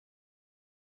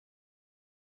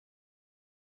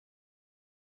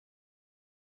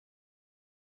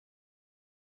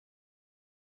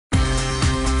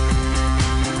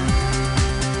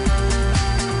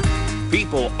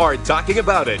People are talking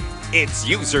about it, its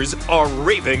users are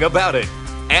raving about it,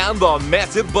 and the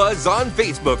massive buzz on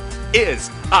Facebook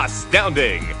is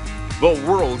astounding. The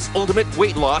world's ultimate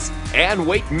weight loss and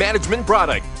weight management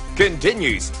product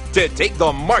continues to take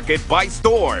the market by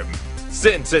storm.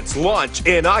 Since its launch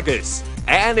in August,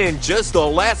 and in just the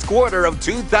last quarter of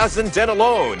 2010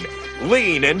 alone,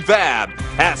 LEAN&FAB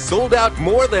has sold out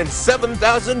more than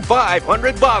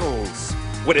 7,500 bottles.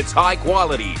 With its high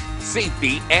quality,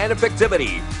 safety, and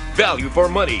effectivity, value for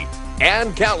money,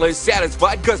 and countless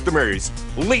satisfied customers,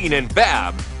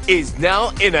 LEAN&FAB is now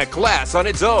in a class on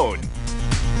its own.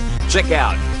 Check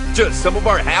out just some of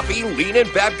our happy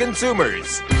LEAN&FAB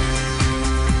consumers.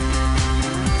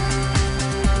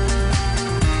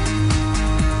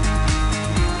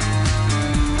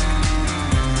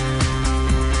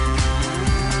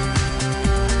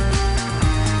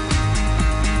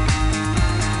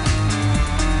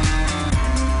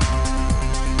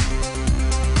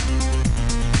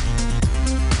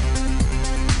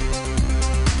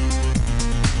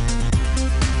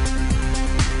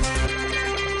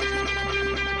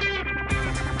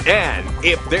 And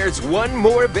if there's one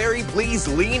more very pleased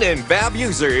LEAN&FAB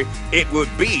user, it would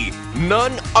be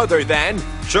none other than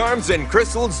Charms and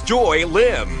Crystal's Joy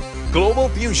Lim, Global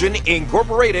Fusion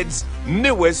Incorporated's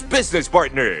newest business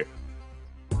partner.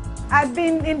 I've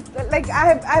been in,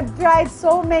 I've tried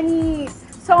so many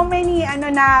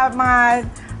mga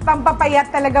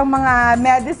pampapayat talagang mga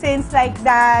medicines like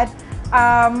that.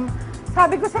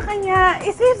 Sabi ko sa kanya,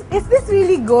 is this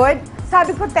really good?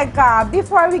 Sabi ko, teka,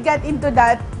 before we get into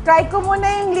that, try ko muna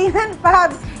yung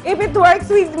LEAN&FAB. If it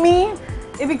works with me,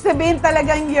 ibig sabihin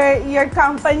talagang your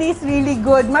company is really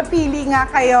good. Mapili nga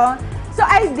kayo. So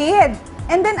I did.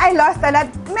 And then I lost a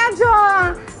lot.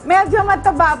 Medyo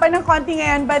mataba pa ng konti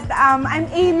ngayon, but I'm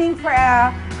aiming for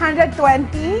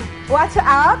 120. Watch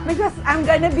out, because I'm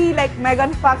gonna be like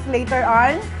Megan Fox later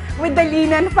on with the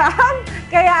LEAN&FAB.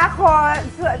 Kaya ako,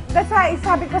 that's why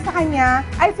sabi ko sa kanya,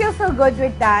 I feel so good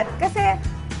with that. Kasi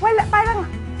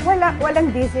walang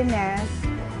dizziness.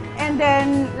 And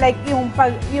then, like,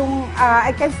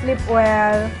 I can sleep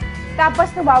well. Tapos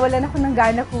nawawalan ako ng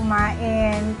gana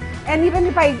kumain. And even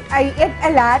if I eat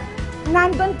a lot,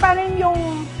 nandun pa rin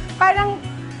yung,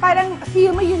 parang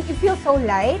feel mo, you feel so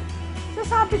light. So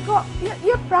sabi ko,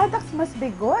 your products must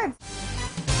be good.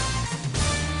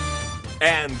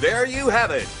 And there you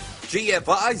have it,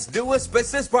 GFI's newest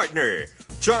business partner,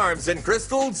 Charms and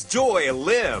Crystal's Joy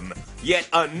Lim, yet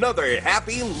another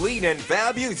happy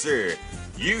LEAN&FAB user.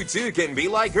 You too can be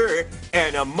like her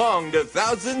and among the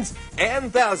thousands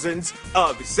and thousands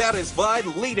of satisfied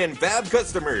LEAN&FAB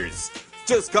customers.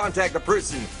 Just contact the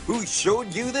person who showed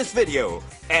you this video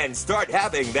and start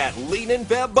having that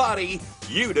LEAN&FAB body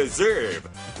you deserve.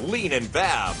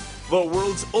 LEAN&FAB, the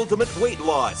world's ultimate weight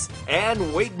loss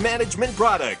and weight management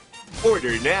product.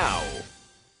 Order now.